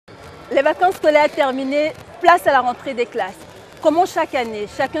Les vacances scolaires terminées, place à la rentrée des classes. Comment chaque année,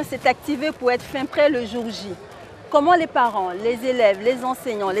 chacun s'est activé pour être fin prêt le jour J? Comment les parents, les élèves, les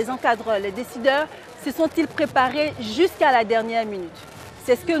enseignants, les encadreurs, les décideurs se sont-ils préparés jusqu'à la dernière minute?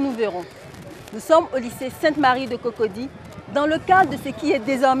 C'est ce que nous verrons. Nous sommes au lycée Sainte-Marie de Cocody, dans le cadre de ce qui est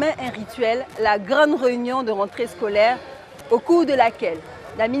désormais un rituel, la grande réunion de rentrée scolaire, au cours de laquelle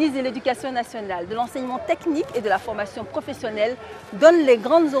la ministre de l'Éducation nationale, de l'enseignement technique et de la formation professionnelle donne les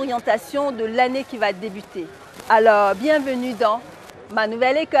grandes orientations de l'année qui va débuter. Alors, bienvenue dans ma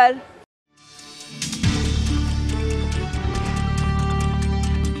nouvelle école.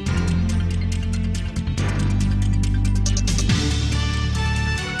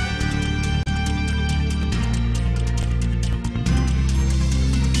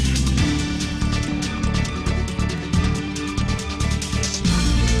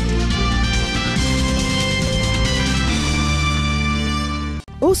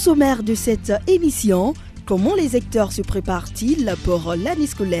 Au sommaire de cette émission, comment les acteurs se préparent-ils pour l'année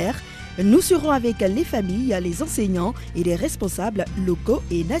scolaire? Nous serons avec les familles, les enseignants et les responsables locaux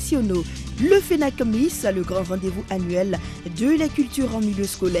et nationaux. Le FENECMIS, le grand rendez-vous annuel de la culture en milieu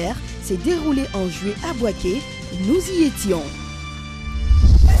scolaire, s'est déroulé en juillet à Boaké. Nous y étions.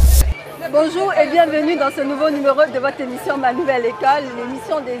 Bonjour et bienvenue dans ce nouveau numéro de votre émission Ma Nouvelle École,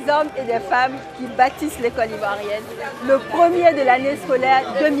 l'émission des hommes et des femmes qui bâtissent l'école ivoirienne, le premier de l'année scolaire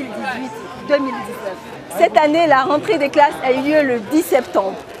 2018-2019. Cette année, la rentrée des classes a eu lieu le 10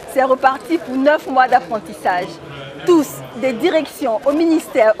 septembre. C'est reparti pour 9 mois d'apprentissage. Tous, des directions, au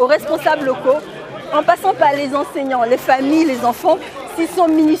ministère, aux responsables locaux, en passant par les enseignants, les familles, les enfants, s'y sont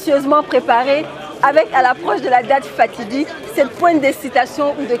minutieusement préparés avec, à l'approche de la date fatidique, cette pointe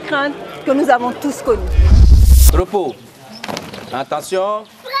d'excitation ou de crainte que nous avons tous connue. Repos. Attention.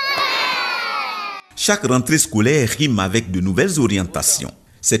 Chaque rentrée scolaire rime avec de nouvelles orientations.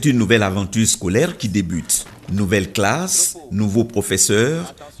 C'est une nouvelle aventure scolaire qui débute. Nouvelle classe, nouveaux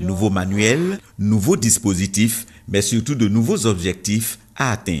professeurs, nouveaux manuels, nouveaux dispositifs, mais surtout de nouveaux objectifs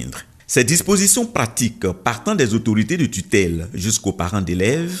à atteindre. Ces dispositions pratiques, partant des autorités de tutelle jusqu'aux parents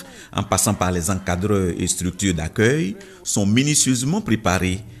d'élèves, en passant par les encadreurs et structures d'accueil, sont minutieusement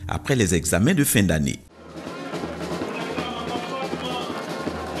préparées après les examens de fin d'année.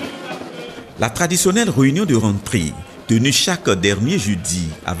 La traditionnelle réunion de rentrée, tenue chaque dernier jeudi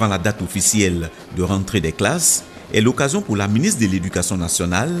avant la date officielle de rentrée des classes, est l'occasion pour la ministre de l'Éducation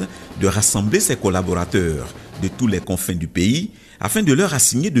nationale de rassembler ses collaborateurs de tous les confins du pays afin de leur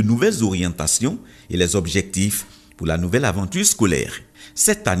assigner de nouvelles orientations et les objectifs pour la nouvelle aventure scolaire.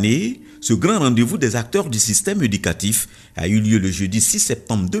 Cette année, ce grand rendez-vous des acteurs du système éducatif a eu lieu le jeudi 6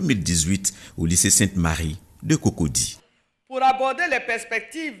 septembre 2018 au lycée Sainte-Marie de Cocody. Pour aborder les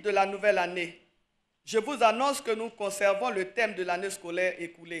perspectives de la nouvelle année, je vous annonce que nous conservons le thème de l'année scolaire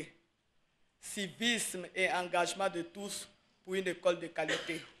écoulée, civisme et engagement de tous pour une école de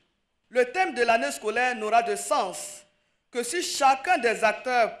qualité. Le thème de l'année scolaire n'aura de sens que si chacun des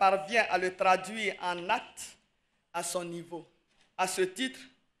acteurs parvient à le traduire en actes à son niveau. À ce titre,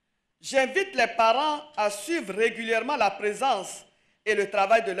 j'invite les parents à suivre régulièrement la présence et le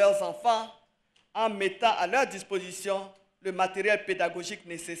travail de leurs enfants en mettant à leur disposition le matériel pédagogique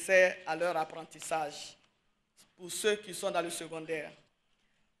nécessaire à leur apprentissage. Pour ceux qui sont dans le secondaire,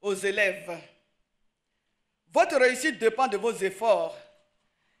 aux élèves, votre réussite dépend de vos efforts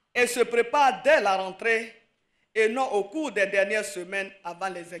et se prépare dès la rentrée et non au cours des dernières semaines avant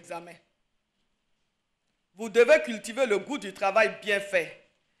les examens. Vous devez cultiver le goût du travail bien fait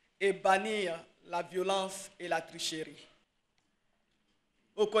et bannir la violence et la tricherie.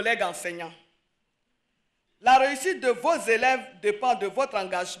 Aux collègues enseignants, la réussite de vos élèves dépend de votre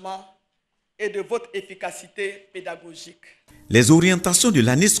engagement et de votre efficacité pédagogique. Les orientations de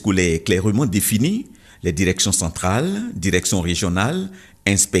l'année scolaire clairement définies, les directions centrales, directions régionales,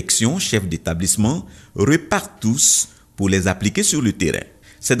 inspections, chefs d'établissement repartent tous pour les appliquer sur le terrain.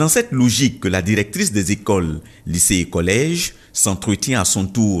 C'est dans cette logique que la directrice des écoles, lycées et collèges s'entretient à son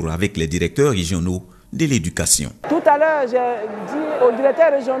tour avec les directeurs régionaux de l'éducation. Tout à l'heure, j'ai dit aux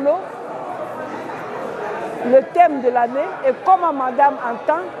directeurs régionaux le thème de l'année et comment madame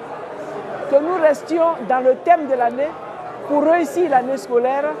entend que nous restions dans le thème de l'année pour réussir l'année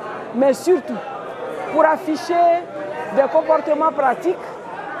scolaire, mais surtout pour afficher des comportements pratiques,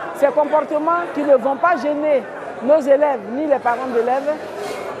 ces comportements qui ne vont pas gêner nos élèves ni les parents d'élèves.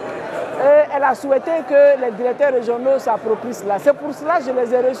 Elle a souhaité que les directeurs régionaux s'approprient cela. C'est pour cela que je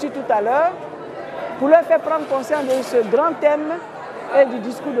les ai reçus tout à l'heure, pour leur faire prendre conscience de ce grand thème et du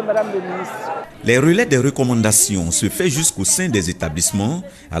discours de Madame le ministre. Les relais des recommandations se font jusqu'au sein des établissements,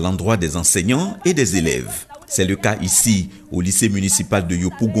 à l'endroit des enseignants et des élèves. C'est le cas ici, au lycée municipal de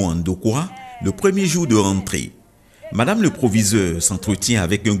Yopougon-Ndokwa, le premier jour de rentrée. Madame le proviseur s'entretient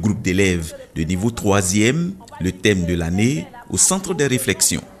avec un groupe d'élèves de niveau 3e, le thème de l'année, au centre des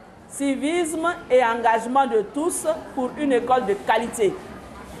réflexions. Civisme et engagement de tous pour une école de qualité.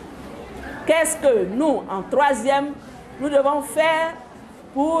 Qu'est-ce que nous, en 3e, nous devons faire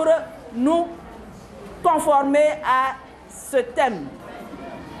pour nous conformer à ce thème?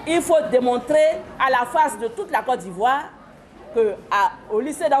 Il faut démontrer à la face de toute la Côte d'Ivoire qu'au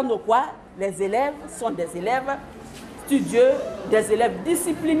lycée d'Andokwa, les élèves sont des élèves studieux, des élèves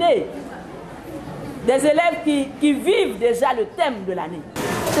disciplinés, des élèves qui vivent déjà le thème de l'année.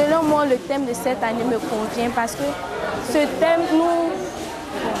 Selon moi, le thème de cette année me convient parce que ce thème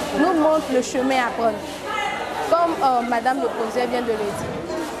nous montre le chemin à prendre. Comme Madame le proviseur vient de le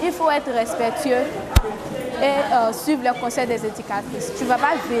dire, il faut être respectueux et suivre le conseil des éducatrices. Tu ne vas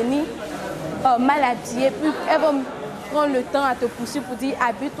pas venir mal habillé, puis elles vont prendre le temps à te poursuivre pour dire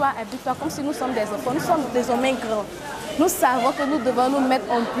habille-toi, habille-toi, comme si nous sommes des enfants. Nous sommes des hommes grands. Nous savons que nous devons nous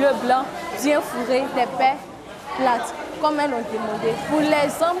mettre en bleu blanc, bien fourré, des paix plates, comme elles l'ont demandé, pour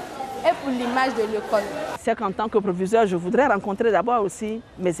les hommes et pour l'image de l'école. C'est qu'en tant que proviseur, je voudrais rencontrer d'abord aussi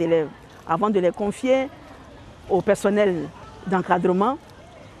mes élèves, avant de les confier au personnel d'encadrement.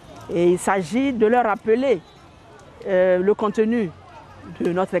 Et il s'agit de leur rappeler le contenu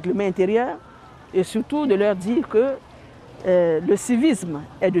de notre règlement intérieur et surtout de leur dire que le civisme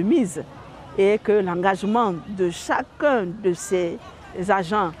est de mise et que l'engagement de chacun de ces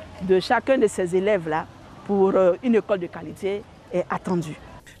agents, de chacun de ces élèves-là pour une école de qualité est attendu.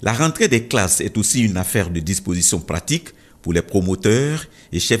 La rentrée des classes est aussi une affaire de disposition pratique pour les promoteurs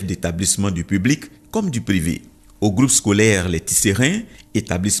et chefs d'établissement du public comme du privé. Au groupe scolaire Les Tisserins,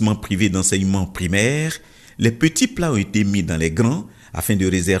 établissement privé d'enseignement primaire, les petits plats ont été mis dans les grands afin de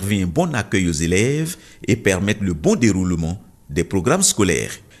réserver un bon accueil aux élèves et permettre le bon déroulement des programmes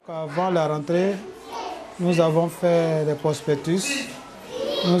scolaires. Avant la rentrée, nous avons fait des prospectus,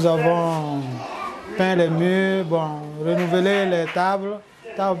 nous avons peint les murs, renouvelé les tables,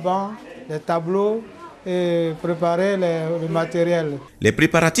 bancs, les tableaux et préparé le matériel. Les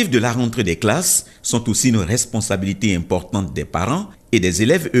préparatifs de la rentrée des classes sont aussi une responsabilité importante des parents et des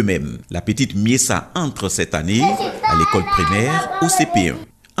élèves eux-mêmes. La petite Miessa entre cette année à l'école primaire au CP1.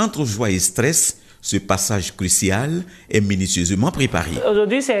 Entre joie et stress, ce passage crucial est minutieusement préparé.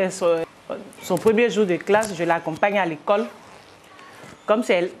 Aujourd'hui, c'est son premier jour de classe. Je l'accompagne à l'école. Comme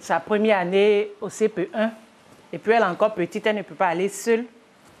c'est sa première année au CP1, et puis elle est encore petite, elle ne peut pas aller seule.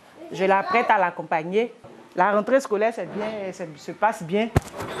 Je l'apprête à l'accompagner. La rentrée scolaire se passe bien,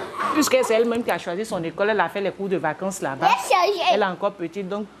 puisque c'est elle-même qui a choisi son école. Elle a fait les cours de vacances là-bas. Elle est encore petite,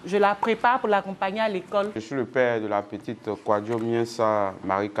 donc je la prépare pour l'accompagner à l'école. Je suis le père de la petite Kwadjo Miessa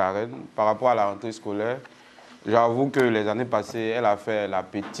Marie-Karen. Par rapport à la rentrée scolaire, j'avoue que les années passées, elle a fait la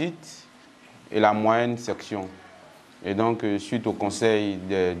petite et la moyenne section. Et donc, suite au conseil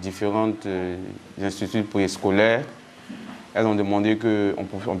des différentes instituts préscolaires, elles ont demandé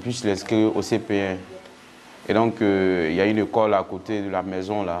qu'on puisse l'inscrire au CP1. Et donc, il y a une école à côté de la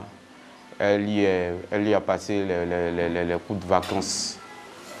maison, là. Elle y a passé les cours de vacances.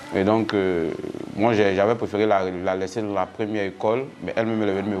 Et donc, moi, j'avais préféré la laisser dans la première école, mais elle-même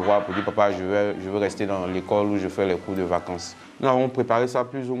est venue me voir pour dire, papa, je veux rester dans l'école où je fais les cours de vacances. Nous avons préparé ça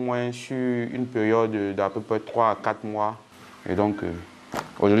plus ou moins sur une période d'à peu près 3 à 4 mois. Et donc,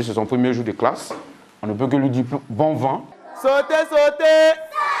 aujourd'hui, c'est son premier jour de classe. On ne peut que lui dire bon vent. Sautez, sautez!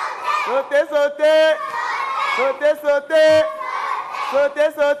 Sautez, sautez! Sautez, sautez! Sautez,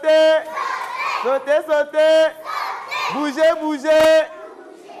 sautez! Sautez, sautez! Bougez, bougez!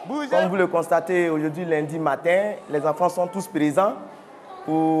 Bougez! Comme vous le constatez, aujourd'hui, lundi matin, les enfants sont tous présents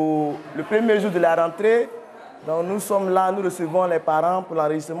pour le premier jour de la rentrée. Donc nous sommes là, nous recevons les parents pour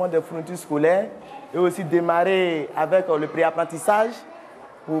l'enregistrement des fournitures scolaires et aussi démarrer avec le préapprentissage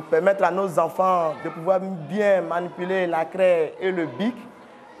pour permettre à nos enfants de pouvoir bien manipuler la craie et le bic.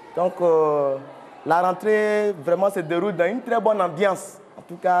 Donc la rentrée vraiment se déroule dans une très bonne ambiance. En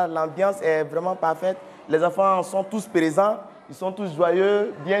tout cas, l'ambiance est vraiment parfaite. Les enfants sont tous présents, ils sont tous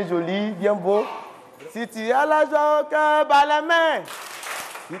joyeux, bien jolis, bien beaux. Si tu as la joie au cœur, bas la main.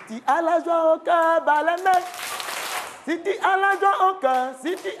 Si tu as la joie au cœur, bas la main. Si tu as la joie au cœur,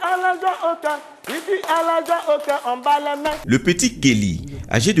 si tu as la joie au cœur, si tu as la joie au cœur, en bas la main. Le petit Kelly,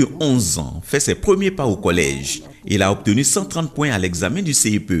 âgé de 11 ans, fait ses premiers pas au collège. Il a obtenu 130 points à l'examen du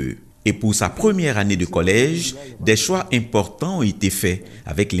CEPE. Et pour sa première année de collège, des choix importants ont été faits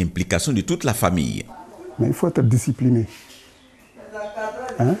avec l'implication de toute la famille. Mais il faut être discipliné.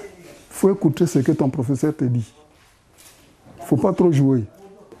 Il faut écouter ce que ton professeur te dit. Il ne faut pas trop jouer.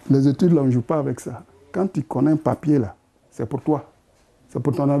 Les études, là, on ne joue pas avec ça. quand tu connais un papier là, c'est pour toi, c'est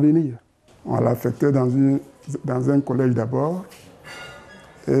pour ton avenir. On l'a affecté dans un collège d'abord.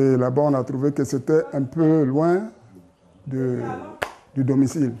 Et là-bas, on a trouvé que c'était un peu loin du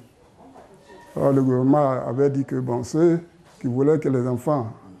domicile. Alors, le gouvernement avait dit que bon, ceux qui voulaient que les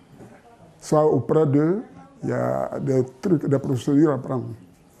enfants soient auprès d'eux, il y a des trucs, des procédures à prendre.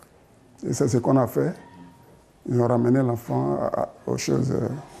 Et c'est ce qu'on a fait. Ils ont ramené l'enfant aux choses,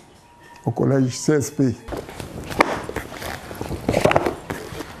 au collège CSP.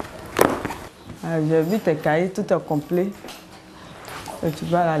 J'ai vu tes cahiers, tout est complet. Et tu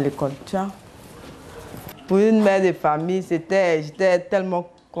vas à l'école. Tiens. Pour une mère de famille, j'étais tellement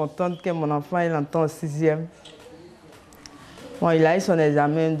contente que mon enfant il entre en 6e. Bon, il a eu son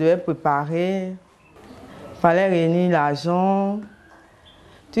examen, il devait préparer. Il fallait réunir l'argent.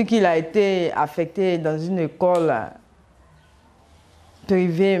 Tout qu'il a été affecté dans une école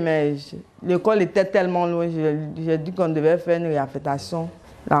privée, mais l'école était tellement loin, j'ai dit qu'on devait faire une réaffectation.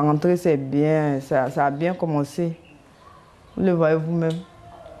 La rentrée, c'est bien, ça a bien commencé. Vous le voyez vous-même.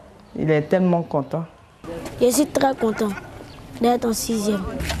 Il est tellement content. Je suis très content d'être en 6e.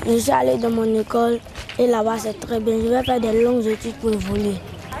 Je suis allé dans mon école et là-bas, c'est très bien. Je vais faire des longues études pour évoluer.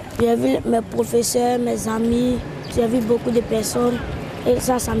 J'ai vu mes professeurs, mes amis, j'ai vu beaucoup de personnes. Et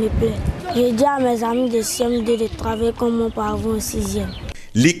ça me plaît. J'ai dit à mes amis de CM2 de travailler comme mon parent en 6e.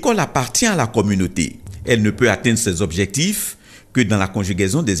 L'école appartient à la communauté. Elle ne peut atteindre ses objectifs que dans la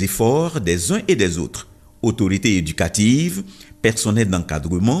conjugaison des efforts des uns et des autres. Autorités éducatives, personnel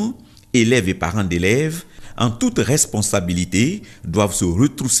d'encadrement, élèves et parents d'élèves, en toute responsabilité, doivent se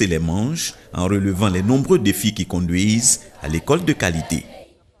retrousser les manches en relevant les nombreux défis qui conduisent à l'école de qualité.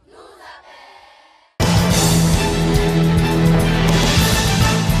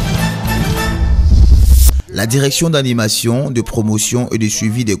 La direction d'animation, de promotion et de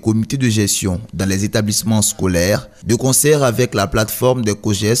suivi des comités de gestion dans les établissements scolaires, de concert avec la plateforme des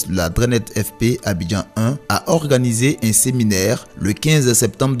COGES de la DRENET FP Abidjan 1, a organisé un séminaire le 15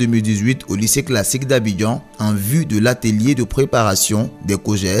 septembre 2018 au lycée classique d'Abidjan en vue de l'atelier de préparation des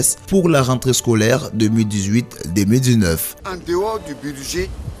COGES pour la rentrée scolaire 2018-2019. En dehors du budget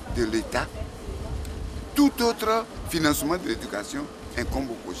de l'État, tout autre financement de l'éducation incombe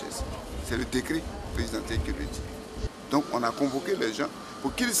au COGES. C'est le décret présidentiel qui le dit. Donc on a convoqué les gens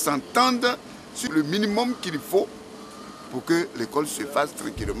pour qu'ils s'entendent sur le minimum qu'il faut pour que l'école se fasse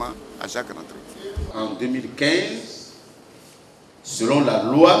tranquillement à chaque rentrée. En 2015, selon la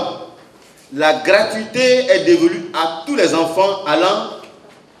loi, la gratuité est dévolue à tous les enfants allant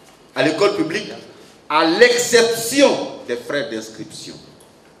à l'école publique, à l'exception des frais d'inscription.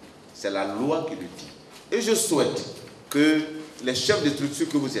 C'est la loi qui le dit. Et je souhaite que les chefs de structure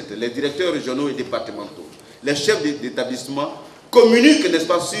que vous êtes, les directeurs régionaux et départementaux, les chefs d'établissement communiquent, n'est-ce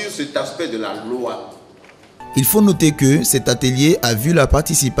pas, sur cet aspect de la loi. Il faut noter que cet atelier a vu la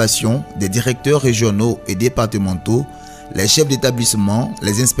participation des directeurs régionaux et départementaux, les chefs d'établissement,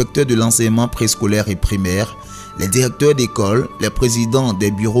 les inspecteurs de l'enseignement préscolaire et primaire, les directeurs d'école, les présidents des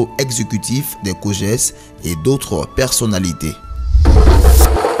bureaux exécutifs des COGES et d'autres personnalités.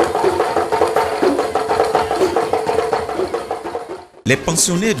 Les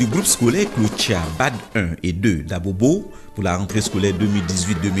pensionnaires du groupe scolaire Clotia, BAD 1 et 2 d'Abobo pour la rentrée scolaire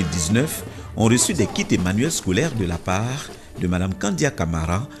 2018-2019 ont reçu des kits et manuels scolaires de la part de Mme Kandia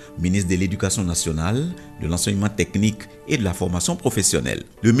Kamara, ministre de l'Éducation nationale, de l'enseignement technique et de la formation professionnelle.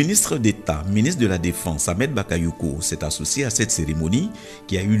 Le ministre d'État, ministre de la Défense, Ahmed Bakayoko, s'est associé à cette cérémonie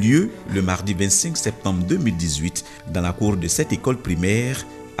qui a eu lieu le mardi 25 septembre 2018 dans la cour de cette école primaire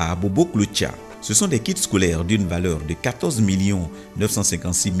à Abobo Clotia. Ce sont des kits scolaires d'une valeur de 14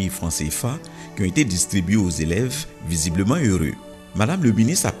 956 000 francs CFA qui ont été distribués aux élèves visiblement heureux. Madame le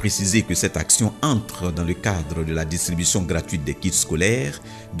ministre a précisé que cette action entre dans le cadre de la distribution gratuite des kits scolaires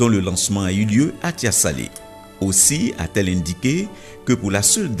dont le lancement a eu lieu à Tiasalé. Aussi a-t-elle indiqué que pour la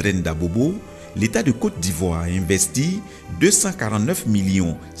seule draine d'Abobo, l'État de Côte d'Ivoire a investi 249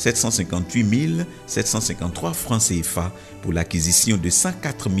 758 753 francs CFA pour l'acquisition de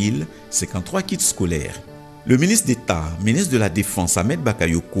 104 053 kits scolaires. Le ministre d'État, ministre de la Défense Ahmed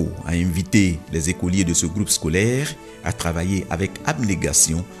Bakayoko a invité les écoliers de ce groupe scolaire à travailler avec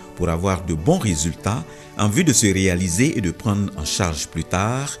abnégation pour avoir de bons résultats en vue de se réaliser et de prendre en charge plus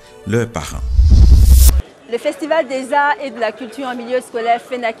tard leurs parents. Le Festival des arts et de la culture en milieu scolaire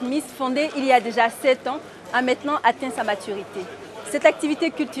FENECMIS, fondé il y a déjà 7 ans, a maintenant atteint sa maturité. Cette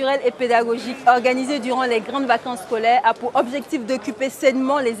activité culturelle et pédagogique organisée durant les grandes vacances scolaires a pour objectif d'occuper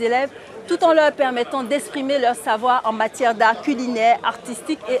sainement les élèves tout en leur permettant d'exprimer leur savoir en matière d'art culinaire,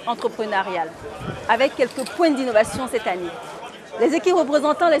 artistique et entrepreneurial, avec quelques points d'innovation cette année. Les équipes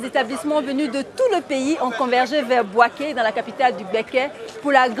représentant les établissements venus de tout le pays ont convergé vers Bouaké, dans la capitale du Béquet,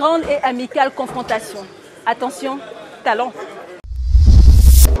 pour la grande et amicale confrontation. Attention, talent.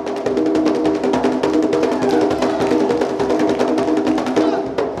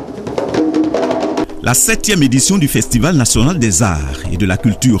 La 7e édition du Festival national des arts et de la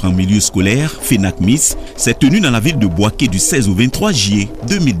culture en milieu scolaire, FENECMIS, s'est tenue dans la ville de Bouaké du 16 au 23 juillet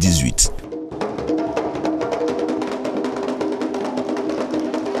 2018.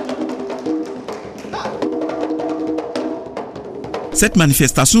 Cette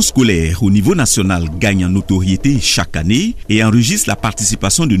manifestation scolaire au niveau national gagne en notoriété chaque année et enregistre la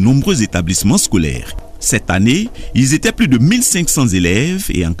participation de nombreux établissements scolaires. Cette année, ils étaient plus de 1500 élèves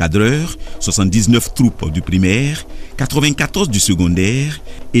et encadreurs, 79 troupes du primaire, 94 du secondaire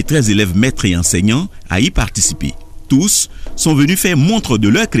et 13 élèves maîtres et enseignants à y participer. Tous sont venus faire montre de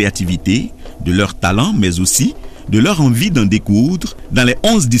leur créativité, de leur talent, mais aussi de leur envie d'en découdre dans les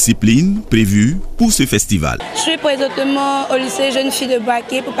 11 disciplines prévues pour ce festival. Je suis présentement au lycée Jeune Fille de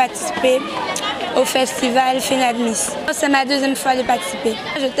Bouaké pour participer au festival FENECMIS. C'est ma deuxième fois de participer.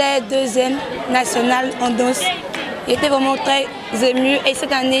 J'étais deuxième nationale en danse. J'étais vraiment très émue et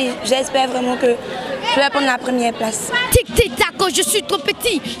cette année, j'espère vraiment que je vais prendre la première place. Tic tic tac, quand je suis trop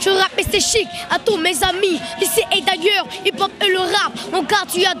petit, je rappe et c'est chic à tous mes amis. Ici et d'ailleurs, hip-hop et le rap. Mon gars,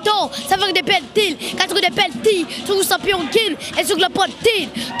 tu adores, ça va des pelletilles, 4 des pelletilles, sur le sapin en guine et sur la poitrine.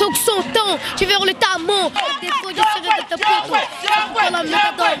 Donc son temps, tu vers le tamon.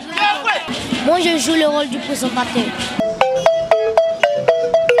 Moi, je joue le rôle du présentateur.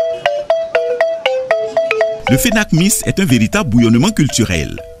 Le FENECMIS est un véritable bouillonnement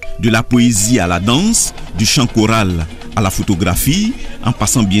culturel. De la poésie à la danse, du chant choral à la photographie, en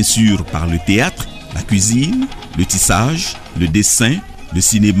passant bien sûr par le théâtre, la cuisine, le tissage, le dessin, le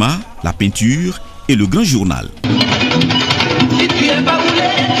cinéma, la peinture et le grand journal.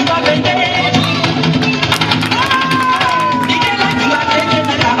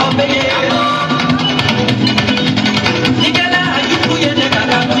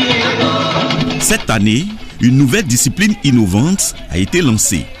 Cette année, une nouvelle discipline innovante a été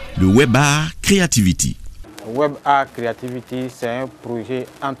lancée, le Web Art Creativity. Web Art Creativity, c'est un projet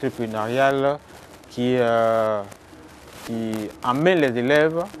entrepreneurial qui amène les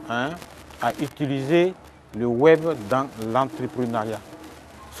élèves à utiliser le web dans l'entrepreneuriat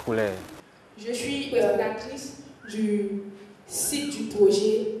scolaire. Je suis présentatrice du site du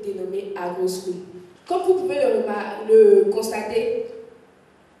projet dénommé AgroSchool. Comme vous pouvez le constater,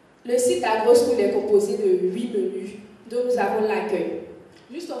 le site AgroSchool est composé de 8 menus, dont nous avons l'accueil.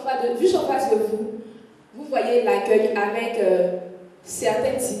 Juste en face de vous, vous voyez l'accueil avec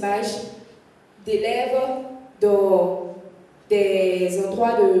certaines images d'élèves dans des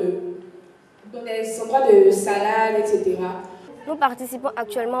endroits de salade, etc. Nous participons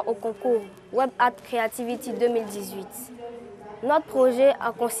actuellement au concours Web Art Creativity 2018. Notre projet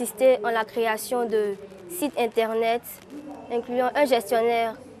a consisté en la création de sites internet, incluant un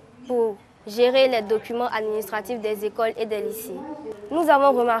gestionnaire pour gérer les documents administratifs des écoles et des lycées. Nous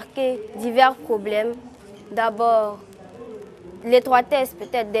avons remarqué divers problèmes. D'abord, l'étroitesse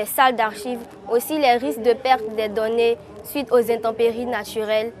peut-être des salles d'archives, aussi les risques de perte des données suite aux intempéries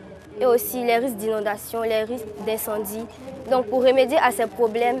naturelles et aussi les risques d'inondation, les risques d'incendie. Donc pour remédier à ces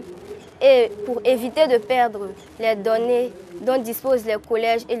problèmes et pour éviter de perdre les données dont disposent les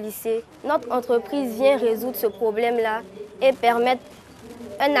collèges et lycées, notre entreprise vient résoudre ce problème-là et permettre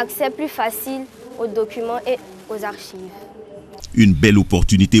un accès plus facile aux documents et aux archives. Une belle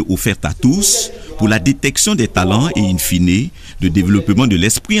opportunité offerte à tous pour la détection des talents et in fine, le développement de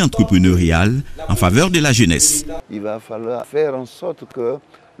l'esprit entrepreneurial en faveur de la jeunesse. Il va falloir faire en sorte que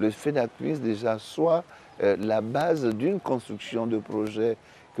le FENECMIS déjà soit la base d'une construction de projet,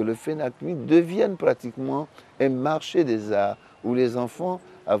 que le FENECMIS devienne pratiquement un marché des arts où les enfants,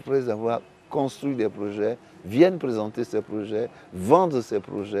 après avoir construit des projets, viennent présenter ces projets, vendre ces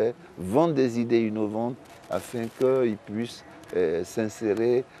projets, vendre des idées innovantes afin qu'ils puissent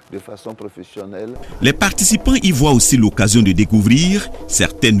s'insérer de façon professionnelle. Les participants y voient aussi l'occasion de découvrir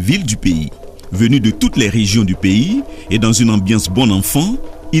certaines villes du pays. Venus de toutes les régions du pays et dans une ambiance bon enfant,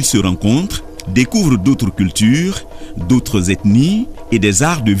 ils se rencontrent, découvrent d'autres cultures, d'autres ethnies et des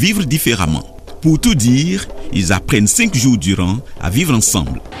arts de vivre différemment. Pour tout dire, ils apprennent 5 jours durant à vivre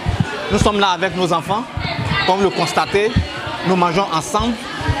ensemble. Nous sommes là avec nos enfants, comme vous le constatez, nous mangeons ensemble.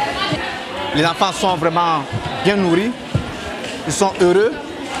 Les enfants sont vraiment bien nourris, ils sont heureux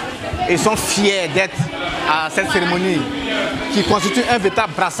et ils sont fiers d'être à cette cérémonie qui constitue un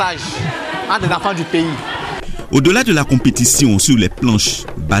véritable brassage entre les enfants du pays. Au-delà de la compétition sur les planches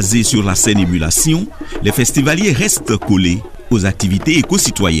basées sur la scène émulation, les festivaliers restent collés aux activités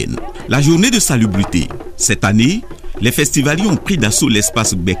éco-citoyennes. La journée de salubrité. Cette année, les festivaliers ont pris d'assaut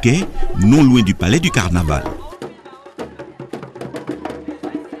l'espace Becquet, non loin du palais du Carnaval.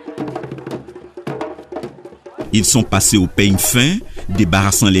 Ils sont passés au peigne fin,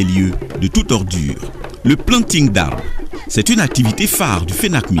 débarrassant les lieux de toute ordure. Le planting d'arbres, c'est une activité phare du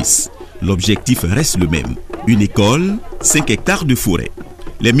FENECMIS. L'objectif reste le même. Une école, 5 hectares de forêt.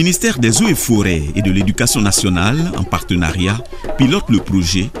 Les ministères des Eaux et Forêts et de l'Éducation nationale, en partenariat, pilotent le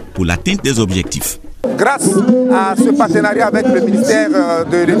projet pour l'atteinte des objectifs. Grâce à ce partenariat avec le ministère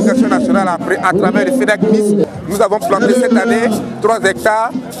de l'Éducation nationale à travers le FENECMIS, nous avons planté cette année 3 hectares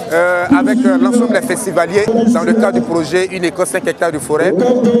avec l'ensemble des festivaliers dans le cadre du projet Une école 5 hectares de forêt,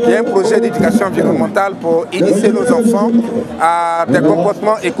 qui est un projet d'éducation environnementale pour initier nos enfants à des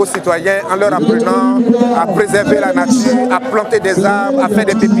comportements éco-citoyens en leur apprenant à préserver la nature, à planter des arbres, à faire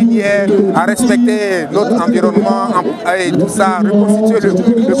des pépinières, à respecter notre environnement et tout ça, reconstituer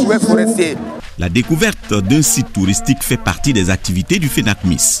le couvert forestier. La découverte d'un site touristique fait partie des activités du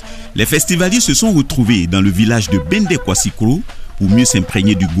FENECMIS. Les festivaliers se sont retrouvés dans le village de Bende-Kwassikro pour mieux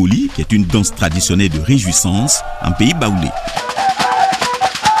s'imprégner du goli, qui est une danse traditionnelle de réjouissance en pays baoulé.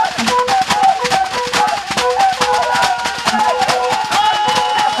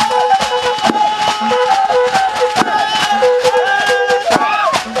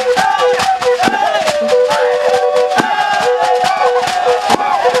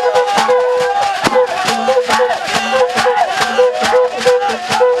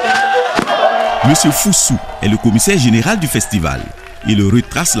 Monsieur Foussou est le commissaire général du festival. Il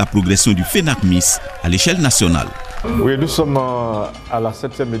retrace la progression du FENECMIS à l'échelle nationale. Oui, nous sommes à la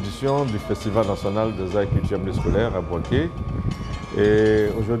 7e édition du Festival national des arts et cultures scolaires à Boaké. Et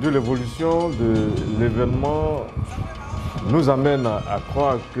aujourd'hui, l'évolution de l'événement nous amène à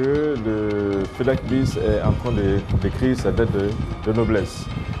croire que le FENECMIS est en train d'écrire sa dette de noblesse.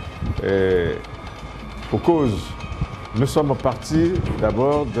 Et pour cause, nous sommes partis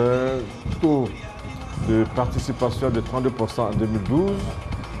d'abord d'un taux de participation de 32% en 2012.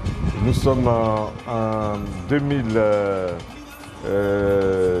 Nous sommes en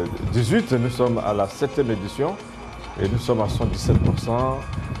 2018, nous sommes à la 7e édition et nous sommes à 117%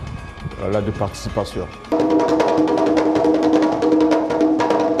 de participation.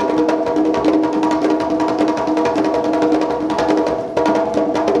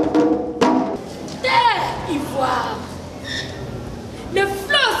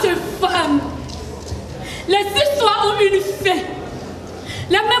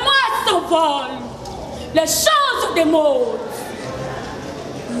 La mémoire s'envole, les choses démodent.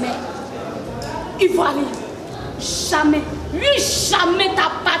 Mais, ivoirien, jamais, jamais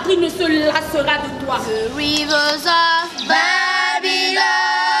ta patrie ne se lassera de toi. The rivers of Babylon,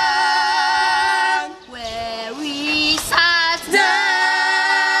 where we sat down,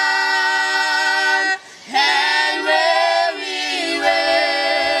 and where we were,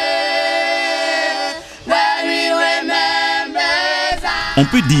 when we remember. On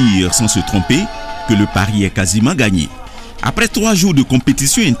peut dire, sans se tromper, que le pari est quasiment gagné. Après 3 jours de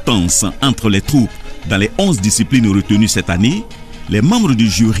compétition intense entre les troupes dans les 11 disciplines retenues cette année, les membres du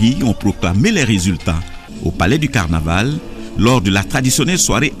jury ont proclamé les résultats au Palais du Carnaval lors de la traditionnelle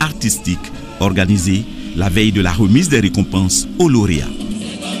soirée artistique organisée la veille de la remise des récompenses aux lauréats.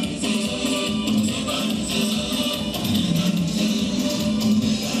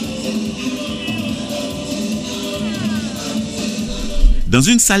 Dans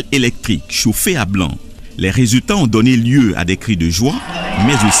une salle électrique chauffée à blanc, les résultats ont donné lieu à des cris de joie,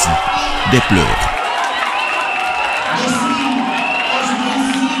 mais aussi des pleurs.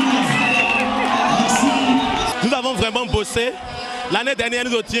 Nous avons vraiment bossé. L'année dernière,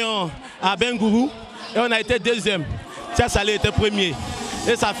 nous étions à Bengourou et on a été 2e. Tia Salé était 1er.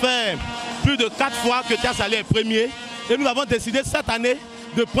 Et ça fait plus de 4 fois que Tia Salé est 1er. Et nous avons décidé cette année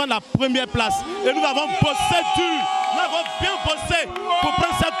de prendre la 1re place. Et nous avons bossé dur. Nous avons bien bossé pour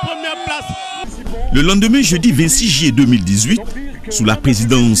prendre cette 1re place. Le lendemain, jeudi 26 juillet 2018, sous la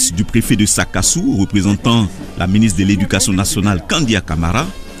présidence du préfet de Sakassou, représentant la ministre de l'Éducation nationale Kandia Kamara,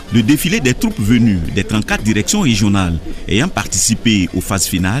 le défilé des troupes venues des 34 directions régionales ayant participé aux phases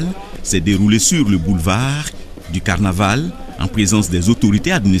finales s'est déroulé sur le boulevard du Carnaval en présence des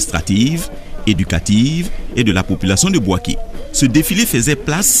autorités administratives, éducatives et de la population de Boaké. Ce défilé faisait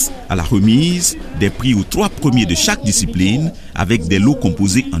place à la remise des prix aux 3 premiers de chaque discipline avec des lots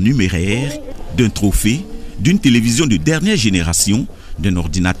composés en numéraire, d'un trophée, d'une télévision de dernière génération, d'un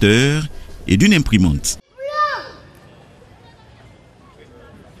ordinateur et d'une imprimante.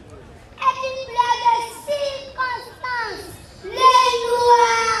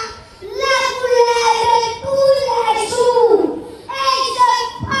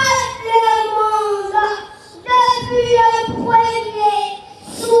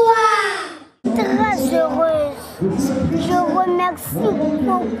 Je remercie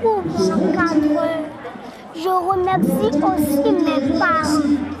beaucoup mon encadreur. Je remercie aussi mes parents.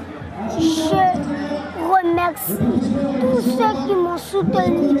 Je remercie tous ceux qui m'ont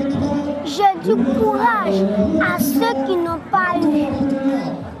soutenu. Je dis courage à ceux qui n'ont pas eu.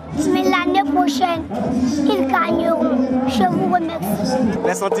 Mais l'année prochaine, ils gagneront. Je vous remercie.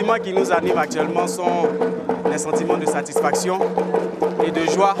 Les sentiments qui nous animent actuellement sont les sentiments de satisfaction et de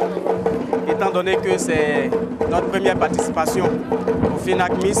joie, étant donné que c'est notre première participation au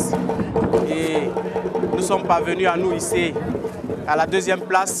FENECMIS et nous sommes parvenus à nous ici à la 2e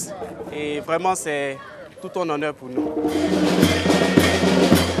place et vraiment c'est tout un honneur pour nous.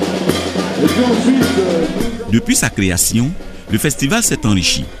 Depuis sa création, le festival s'est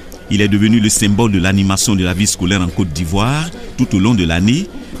enrichi. Il est devenu le symbole de l'animation de la vie scolaire en Côte d'Ivoire tout au long de l'année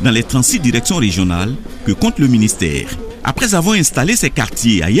dans les 36 directions régionales que compte le ministère. Après avoir installé ses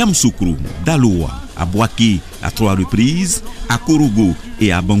quartiers à Yamoussoukro, Daloa, à Boaké à 3 reprises, à Korogo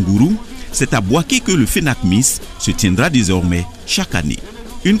et à Bangourou, c'est à Boaké que le FENECMIS se tiendra désormais chaque année.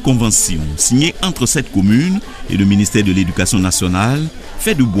 Une convention signée entre cette commune et le ministère de l'Éducation nationale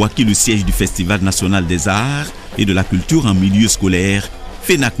fait de Boaké le siège du Festival national des arts et de la culture en milieu scolaire,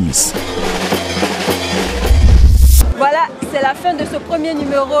 FENECMIS. Voilà, c'est la fin de ce premier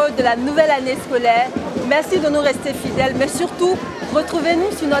numéro de la nouvelle année scolaire. Merci de nous rester fidèles, mais surtout,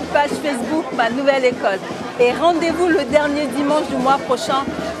 retrouvez-nous sur notre page Facebook, Ma Nouvelle École. Et rendez-vous le dernier dimanche du mois prochain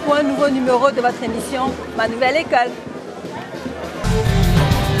pour un nouveau numéro de votre émission, Ma Nouvelle École.